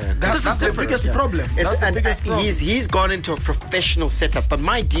 Yeah. That's the biggest problem. He's gone into a professional setup. But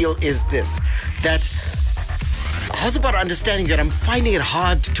my deal is this, that how's about understanding that I'm finding it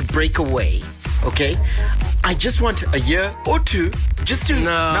hard to break away, okay? I just want a year or two just to...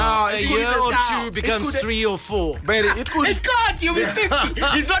 No, a year or two becomes 3 or 4. But it can't, you'll be 50.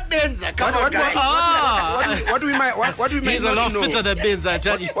 He's not Benza. Come on, guys. What we may He's a lot fitter than Benza, I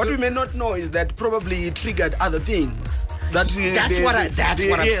tell you. What we may not know is that probably it triggered other things. That's what I'm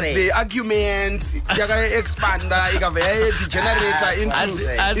saying. The argument, expander, generator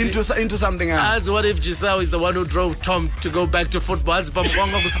into something else. As what if Giselle is the one who drove Tom to go back to football? Exactly.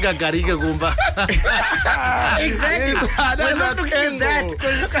 We're not looking at that.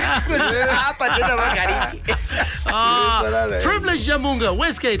 Privilege Jamunga,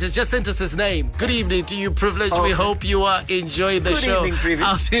 Westgate has just sent us his name. Good evening to you, Privilege. We hope you are enjoying the show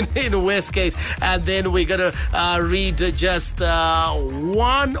out in Westgate. And then we're going to read just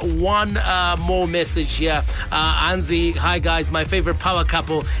one more message here. Anzi, hi guys, my favorite power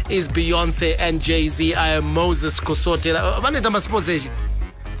couple is Beyonce and Jay-Z. I am Moses Kosote.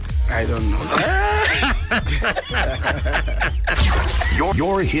 I don't know.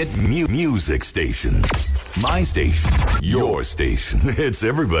 Your hit music station. My station. Your station. It's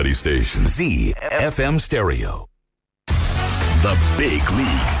everybody's station. ZFM Stereo. The big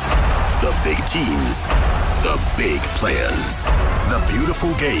leagues, the big teams, the big players. The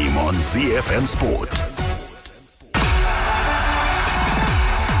beautiful game on ZFM Sport.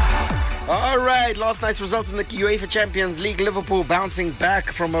 All right, last night's result in the UEFA Champions League. Liverpool bouncing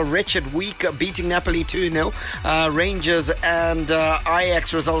back from a wretched week, beating Napoli 2-0. Rangers and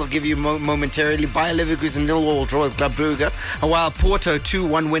Ajax result I'll give you momentarily. Bayer Leverkusen 0-0 draw with Club Brugge, while Porto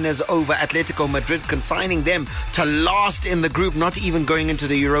 2-1 winners over Atletico Madrid, consigning them to last in the group, not even going into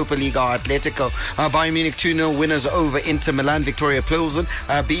the Europa League are Atletico. Bayern Munich 2-0 winners over Inter Milan. Victoria Plzen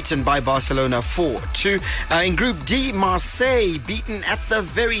beaten by Barcelona 4-2. In Group D, Marseille beaten at the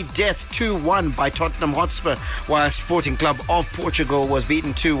very death 2-1 by Tottenham Hotspur, while Sporting Club of Portugal was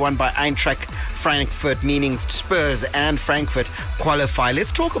beaten 2-1 by Eintracht Frankfurt, meaning Spurs and Frankfurt qualify.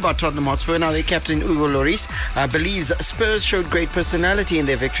 Let's talk about Tottenham Hotspur now. Their captain Hugo Lloris believes Spurs showed great personality in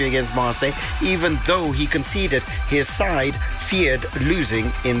their victory against Marseille, even though he conceded. His side feared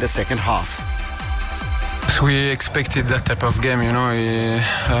losing in the second half. We expected that type of game, you know.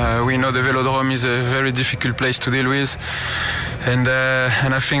 We know the Velodrome is a very difficult place to deal with, and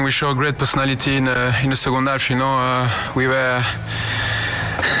I think we showed great personality in the second half. You know, we were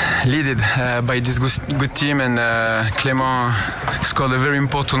led by this good team, and Clément scored a very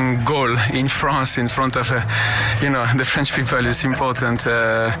important goal in France in front of the French people. Is important,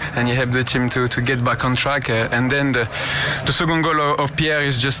 and he helped the team to get back on track, and then the second goal of Pierre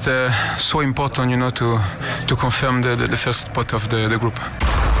is just so important, you know, to confirm the first spot of the group.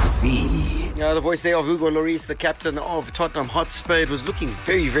 The voice there of Hugo Lloris, the captain of Tottenham Hotspur. It was looking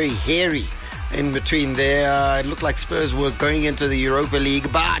very, very hairy in between there. It looked like Spurs were going into the Europa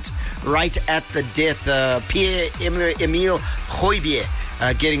League, but right at the death, Pierre-Emile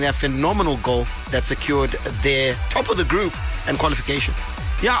Højbjerg getting that phenomenal goal that secured their top of the group and qualification.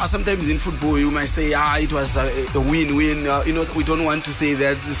 Yeah, sometimes in football you might say, it was a win-win. We don't want to say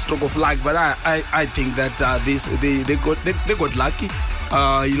that it's a stroke of luck, but I think that they got lucky.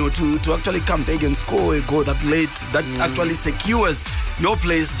 To actually come back and score a goal that late, that actually secures your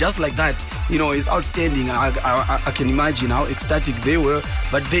place just like that, is outstanding. I can imagine how ecstatic they were,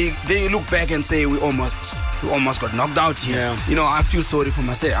 but they look back and say we almost got knocked out here. Yeah. I feel sorry for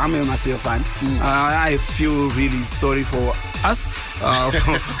myself. I'm a Marseille fan. I feel really sorry for us.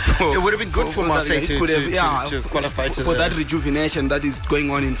 It would have been good for Marseille to qualify for that rejuvenation that is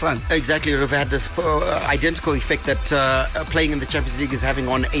going on in France. Exactly. It would have had this identical effect that playing in the Champions League is having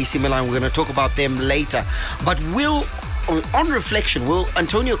on AC Milan. We're going to talk about them later. But on reflection, will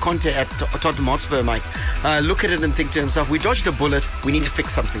Antonio Conte at Tottenham Hotspur, Mike, look at it and think to himself, we dodged a bullet, we need to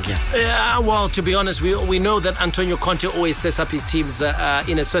fix something here? Yeah, well, to be honest, we know that Antonio Conte always sets up his teams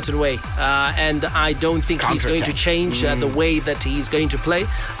in a certain way, and I don't think he's going to change the way that he's going to play.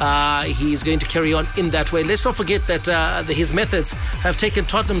 He's going to carry on in that way. Let's not forget that his methods have taken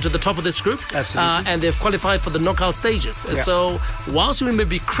Tottenham to the top of this group. Absolutely. And they've qualified for the knockout stages. Yeah. So whilst we may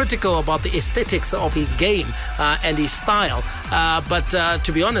be critical about the aesthetics of his game and his style, but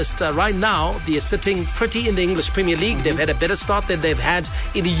to be honest, right now they are sitting pretty in the English Premier League. They've had a better start than they've had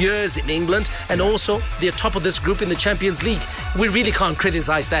in years in England, and also they're top of this group in the Champions League. We really can't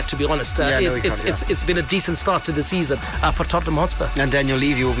criticize that, to be honest. It's been a decent start to the season for Tottenham Hotspur. And Daniel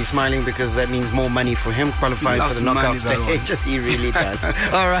Levy will be smiling because that means more money for him qualifying for the knockout stage. He really does.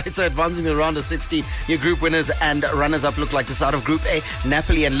 All right, so advancing to round of 16, your group winners and runners-up look like this. Out of Group A,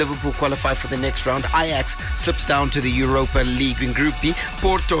 Napoli and Liverpool qualify for the next round. Ajax slips down to the Europa League. In Group B,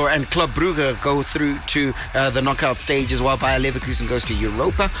 Porto and Club Brugge go through to the knockout stages, while Bayer Leverkusen goes to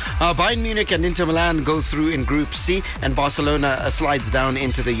Europa. Bayern Munich and Inter Milan go through in Group C, and Barcelona slides down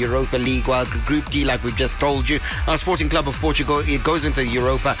into the Europa League, while Group D, like we've just told you, Sporting Club of Portugal, it goes into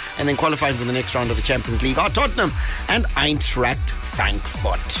Europa, and then qualifying for the next round of the Champions League are Tottenham and Eintracht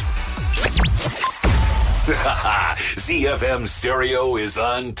Frankfurt. ZFM Stereo is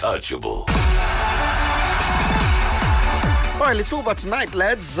untouchable. All right, let's talk about tonight,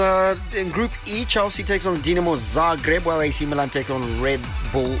 lads. In Group E, Chelsea takes on Dinamo Zagreb, while AC Milan take on Red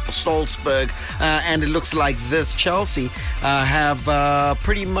Bull Salzburg. And it looks like this. Chelsea have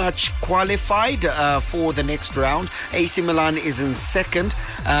pretty much qualified for the next round. AC Milan is in second.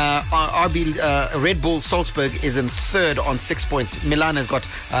 Red Bull Salzburg is in third on 6 points. Milan has got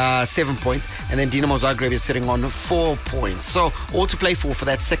 7 points. And then Dinamo Zagreb is sitting on 4 points. So all to play for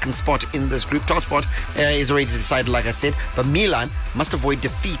that second spot in this group. Top spot is already decided, like I said. But Milan must avoid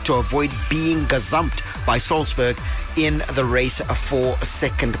defeat to avoid being gazumped by Salzburg in the race for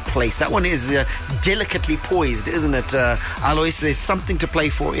second place. That one is delicately poised, isn't it, Alois? There's something to play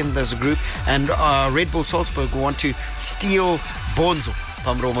for in this group, and Red Bull Salzburg want to steal Bonzo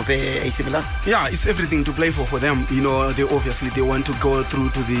Pamroma AC Milan. Yeah, it's everything to play for them. You know, they want to go through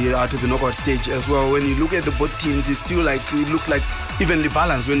to the knockout stage as well. When you look at the both teams, it's still like it look like evenly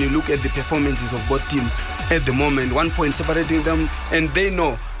balanced. When you look at the performances of both teams at the moment, 1 point separating them, and they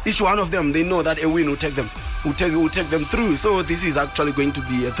know. Each one of them, they know that a win will take them through. So this is actually going to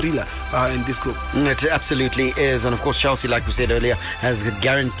be a thriller in this group. It absolutely is. And of course, Chelsea, like we said earlier, has a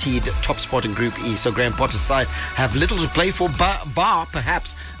guaranteed top spot in Group E. So Graham Potter's side have little to play for, bar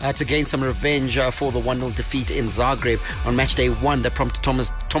perhaps to gain some revenge for the 1-0 defeat in Zagreb on match day 1 that prompted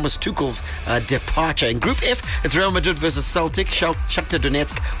Thomas Tuchel's departure. In Group F, it's Real Madrid versus Celtic. Shakhtar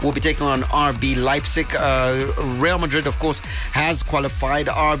Donetsk will be taking on RB Leipzig. Real Madrid, of course, has qualified.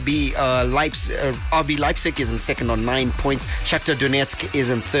 RB Leipzig is in second on 9 points. Shakhtar Donetsk is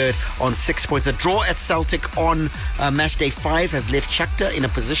in third on 6 points. A draw at Celtic on match day 5 has left Shakhtar in a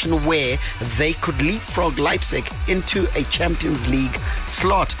position where they could leapfrog Leipzig into a Champions League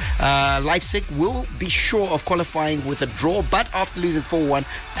slot. Leipzig will be sure of qualifying with a draw, but after losing 4-1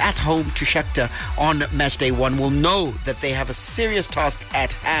 at home to Shakhtar on match day 1, will know that they have a serious task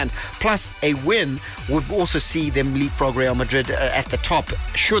at hand. Plus, a win would also see them leapfrog Real Madrid at the top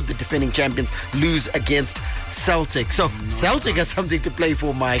should the defending champions lose against Celtic. So Celtic has something to play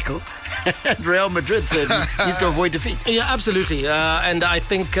for, Michael. Real Madrid certainly needs to avoid defeat. Yeah, absolutely. And I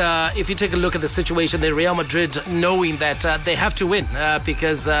think if you take a look at the situation there, Real Madrid knowing that they have to win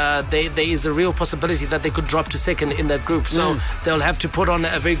because there is a real possibility that they could drop to second in that group. So they'll have to put on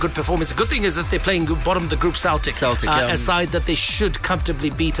a very good performance. The good thing is that they're playing bottom of the group Celtic. A side that they should comfortably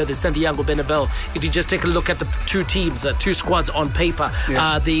beat at the Santiago Bernabeu. If you just take a look at the two teams, two squads on paper,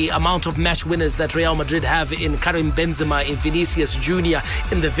 the amount of match winners that Real Madrid have in Karim Benzema, in Vinicius Jr.,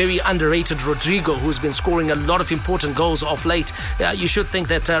 in the very underrated Rodrigo, who's been scoring a lot of important goals of late. You should think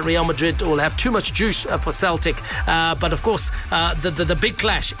that Real Madrid will have too much juice for Celtic. But of course, the big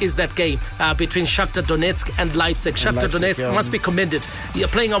clash is that game between Shakhtar Donetsk and Leipzig. Shakhtar Donetsk must be commended. You're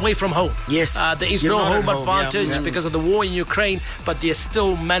playing away from home. Yes. There is no home advantage because of the war in Ukraine, but they're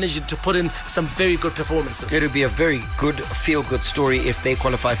still managing to put in some very good performances. It'll be a very good, feel-good story if they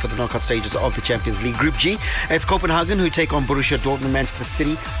qualify for the knockout stages of the Champions League. Group G, it's Copenhagen who take on Borussia Dortmund. Manchester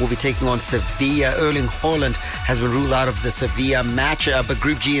City will be taking on Sevilla. Erling Haaland has been ruled out of the Sevilla match, but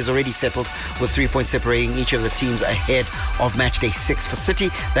Group G is already settled with 3 points separating each of the teams ahead of match day 6 for City.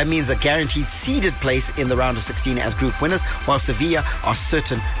 That means a guaranteed seeded place in the round of 16 as group winners, while Sevilla are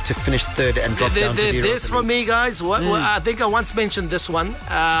certain to finish third and drop down to the Europa This for me, guys, I think I once mentioned this one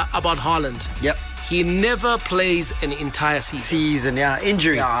about Haaland. Yep. He never plays an entire season.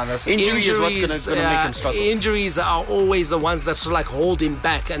 Injury. Injury is what's going to make him struggle. Injuries are always the ones that sort of like hold him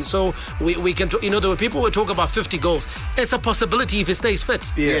back. And so we can, there were people who talk about 50 goals. It's a possibility if he stays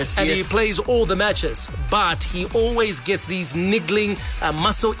fit. Yes. And he plays all the matches. But he always gets these niggling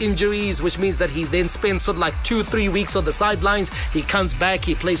muscle injuries, which means that he then spends sort of like 2-3 weeks on the sidelines. He comes back,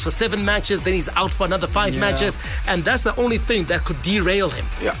 he plays for 7 matches, then he's out for another 5 matches. And that's the only thing that could derail him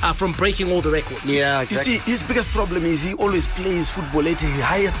from breaking all the records. Yeah, exactly. You see, his biggest problem is he always plays football at the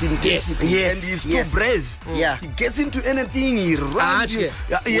highest intensity. And he's too brave. Yeah. He gets into anything, he runs.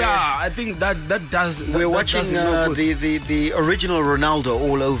 I think that does. We're watching the original Ronaldo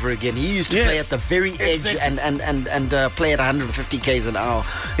all over again. He used to play at the very edge and play at 150 k's an hour.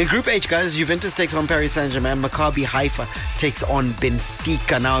 In Group H, guys, Juventus takes on Paris Saint-Germain. Maccabi Haifa takes on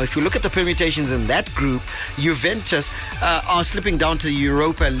Benfica. Now, if you look at the permutations in that group, Juventus are slipping down to the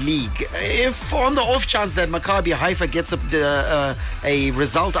Europa League. If on the off chance that Maccabi Haifa gets a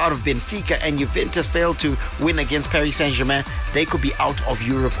result out of Benfica and Juventus fail to win against Paris Saint-Germain, they could be out of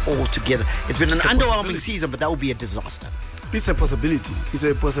Europe altogether. It's been an underwhelming season, but that would be a disaster. It's a possibility. It's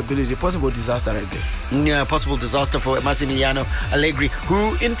a possibility. A possible disaster right there. Yeah, possible disaster for Massimiliano Allegri,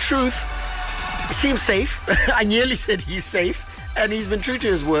 who in truth seems safe. I nearly said he's safe, and he's been true to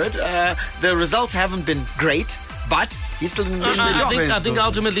his word. The results haven't been great, but he's still in the I think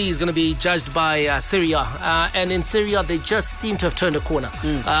ultimately he's going to be judged by Serie A. And in Serie A, they just seem to have turned a corner.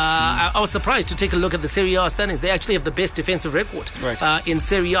 I was surprised to take a look at the Serie A standings. They actually have the best defensive record in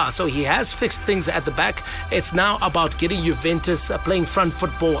Serie A. So he has fixed things at the back. It's now about getting Juventus playing front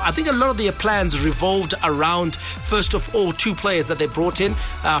football. I think a lot of their plans revolved around, first of all, 2 players that they brought in,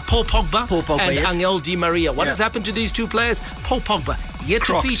 Paul Pogba and Angel Di Maria. What has happened to these 2 players? Paul Pogba yet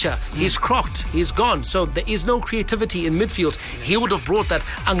to feature. He's crocked. He's gone. So there is no creativity in midfield. He would have brought that.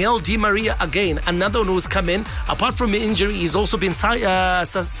 Angel Di Maria again, another one who's come in. Apart from injury, he's also been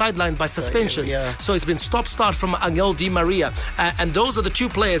sidelined by suspensions. So it's been stop-start from Angel Di Maria. And those are the two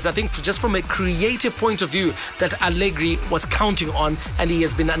players, I think, just from a creative point of view, that Allegri was counting on, and he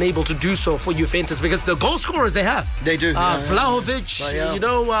has been unable to do so for Juventus, because the goal scorers they have. They do. Vlahovic,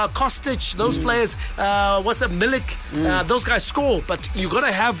 Kostic, those players, what's that, Milik, those guys score, but you got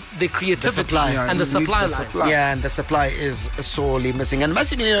to have the creativity and the supply line. Yeah, and the supply is sorely missing. And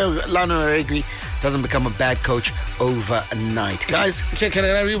Massimiliano Allegri doesn't become a bad coach overnight. Guys, can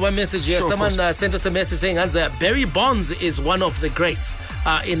I read one message here? Sure, someone sent us a message saying, Barry Bonds is one of the greats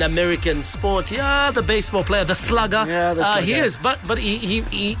in American sport. Yeah, the baseball player, the slugger. Yeah, the slugger. He is, but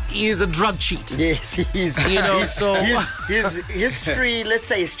he is a drug cheat. Yes, he's. So his history, let's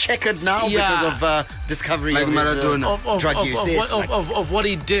say, is checkered now because of discovery of Maradona drug use. Of what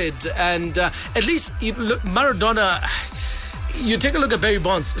he did, and at least Maradona. You take a look at Barry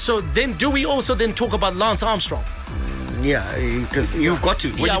Bonds. So then, do we also then talk about Lance Armstrong? Yeah, because you've got to.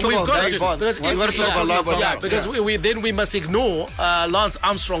 We've got to talk about Lance Armstrong. Because we must ignore Lance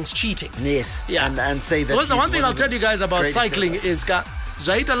Armstrong's cheating. Yes. Yeah. And say that. Because the one thing I'll tell you guys about cycling is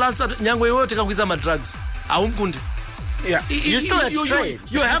Zaita Lance nyangwe wote kakuiza madrugs. Aumkundi. Yeah, you still have to train.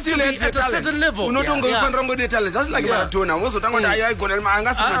 You have to be at a certain level. Just like Maradona.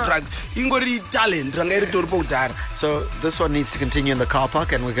 So this one needs to continue in the car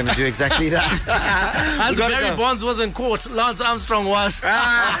park, and we're going to do exactly that. As Barry Bonds wasn't caught, Lance Armstrong was.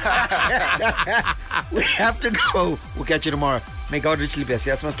 We have to go. We'll catch you tomorrow. May God richly bless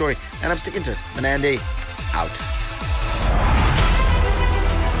you. That's my story, and I'm sticking to it. Menande, out.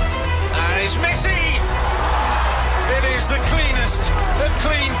 And it's Messi. It is the cleanest of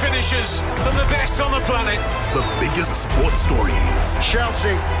clean finishes and the best on the planet. The biggest sports stories.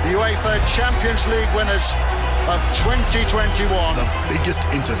 Chelsea, UEFA Champions League winners of 2021. The biggest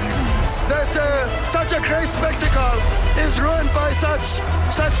interviews. That such a great spectacle is ruined by such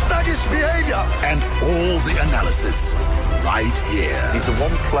thuggish behavior. And all the analysis right here. He's the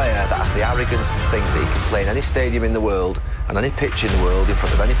one player that has the arrogance to think that he can play in any stadium in the world and any pitch in the world in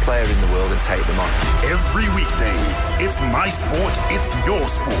front of any player in the world and take them on. Every weekday, it's my sport, it's your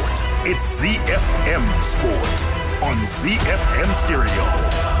sport. It's ZFM Sport on ZFM Stereo.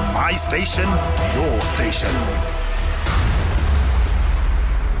 My station, your station.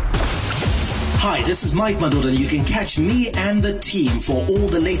 Hi, this is Mike Madoda, and you can catch me and the team for all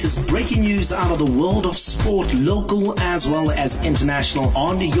the latest breaking news out of the world of sport, local as well as international,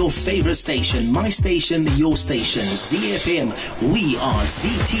 on your favorite station, my station, your station, ZFM. We are Z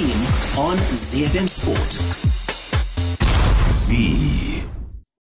Team on ZFM Sport. Z